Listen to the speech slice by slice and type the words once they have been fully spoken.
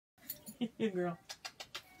Good girl.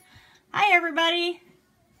 Hi, everybody.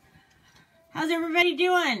 How's everybody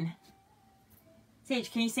doing?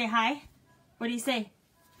 Sage, can you say hi? What do you say?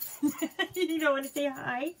 You don't want to say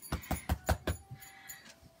hi?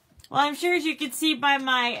 Well, I'm sure as you could see by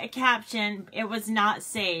my caption, it was not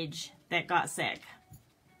Sage that got sick.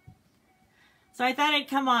 So I thought I'd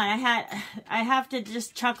come on. I have to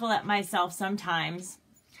just chuckle at myself sometimes.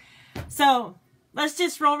 So let's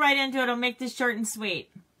just roll right into it. I'll make this short and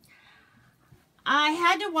sweet. I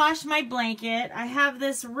had to wash my blanket. I have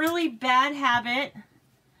this really bad habit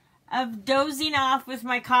of dozing off with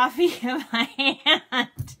my coffee in my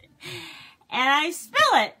hand. And I spill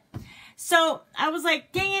it. So I was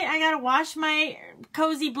like, dang it, I gotta wash my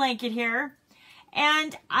cozy blanket here.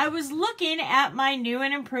 And I was looking at my new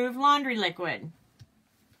and improved laundry liquid.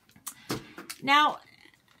 Now,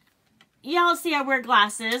 y'all see I wear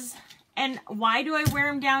glasses. And why do I wear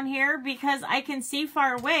them down here? Because I can see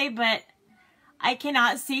far away, but I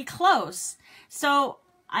cannot see close. So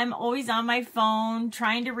I'm always on my phone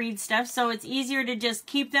trying to read stuff. So it's easier to just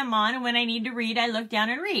keep them on. And when I need to read, I look down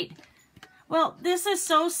and read. Well, this is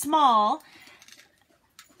so small.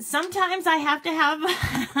 Sometimes I have to have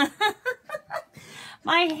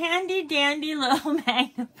my handy dandy little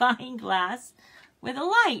magnifying glass with a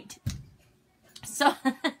light. So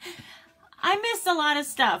I miss a lot of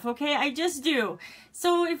stuff, okay? I just do.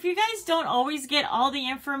 So if you guys don't always get all the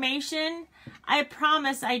information, I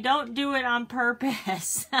promise I don't do it on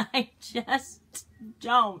purpose. I just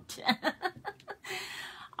don't.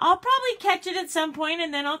 I'll probably catch it at some point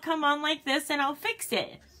and then I'll come on like this and I'll fix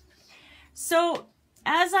it. So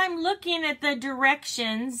as I'm looking at the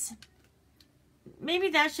directions, maybe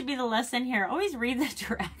that should be the lesson here. Always read the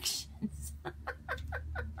directions.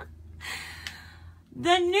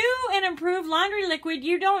 The new and improved laundry liquid,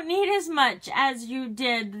 you don't need as much as you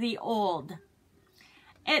did the old.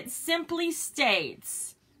 It simply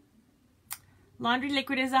states, laundry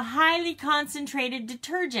liquid is a highly concentrated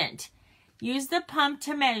detergent. Use the pump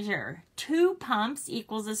to measure. 2 pumps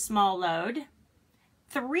equals a small load.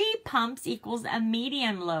 3 pumps equals a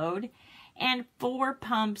medium load. And 4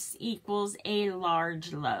 pumps equals a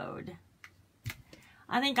large load.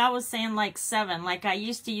 I think I was saying like 7, like I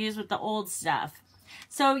used to use with the old stuff.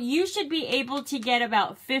 So you should be able to get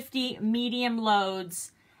about 50 medium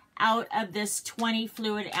loads out of this 20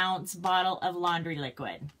 fluid ounce bottle of laundry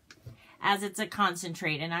liquid, as it's a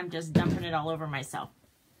concentrate, and I'm just dumping it all over myself.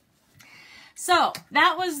 So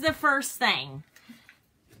that was the first thing.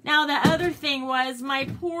 Now the other thing was my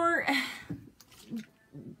poor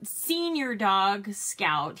senior dog,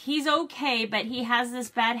 Scout. He's okay, but he has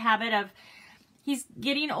this bad habit of, he's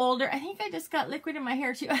getting older. I think I just got liquid in my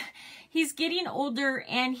hair too. He's getting older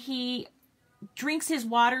and he drinks his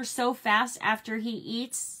water so fast after he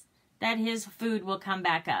eats that his food will come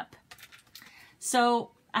back up. So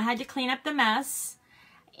I had to clean up the mess.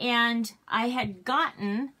 And I had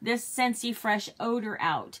gotten this Scentsy Fresh odor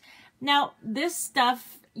out. Now, this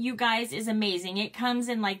stuff, you guys, is amazing. It comes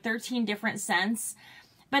in like 13 different scents.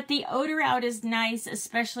 But the odor out is nice,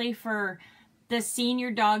 especially for the senior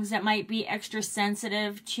dogs that might be extra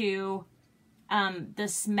sensitive to the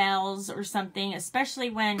smells or something. Especially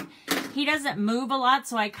when he doesn't move a lot,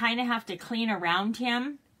 so I kind of have to clean around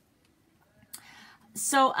him.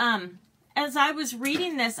 So, as I was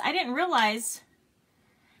reading this, I didn't realize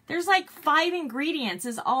there's like 5 ingredients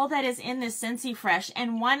is all that is in this Scentsy Fresh,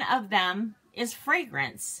 and one of them is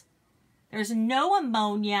fragrance. There's no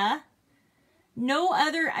ammonia, no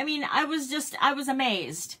other, I mean, I was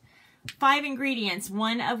amazed. 5 ingredients,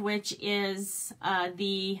 one of which is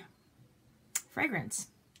the fragrance,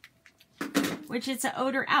 which it's an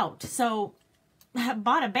odor out. So,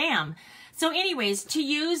 bada bam. So anyways, to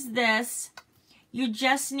use this, you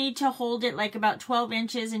just need to hold it like about 12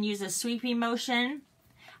 inches and use a sweeping motion.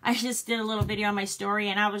 I just did a little video on my story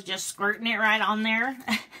and I was just squirting it right on there.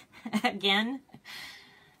 Again,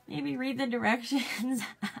 maybe read the directions.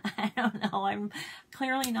 I don't know. I'm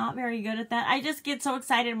clearly not very good at that. I just get so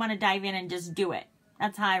excited and want to dive in and just do it.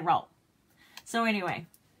 That's how I roll. So anyway,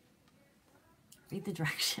 read the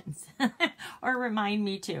directions. Or remind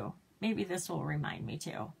me to. Maybe this will remind me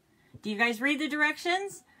to. Do you guys read the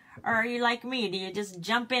directions? Or are you like me? Do you just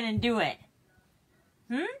jump in and do it?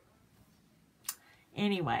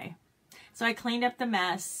 Anyway, so I cleaned up the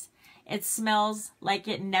mess. It smells like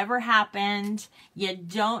it never happened. You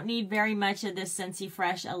don't need very much of this Scentsy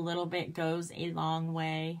Fresh. A little bit goes a long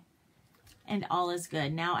way. And all is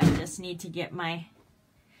good. Now I just need to get my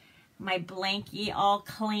blankie all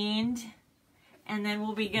cleaned. And then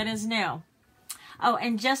we'll be good as new. Oh,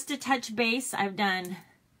 and just to touch base, I've done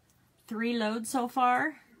 3 loads so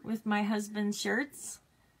far with my husband's shirts.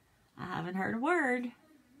 I haven't heard a word.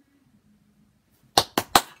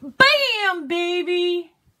 Bam,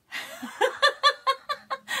 baby!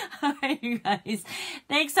 Alright, you guys.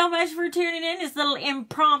 Thanks so much for tuning in. This little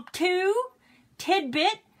impromptu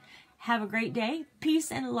tidbit. Have a great day.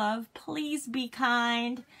 Peace and love. Please be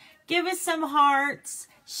kind. Give us some hearts.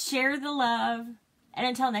 Share the love. And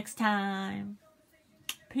until next time,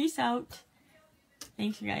 peace out.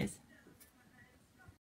 Thanks, you guys.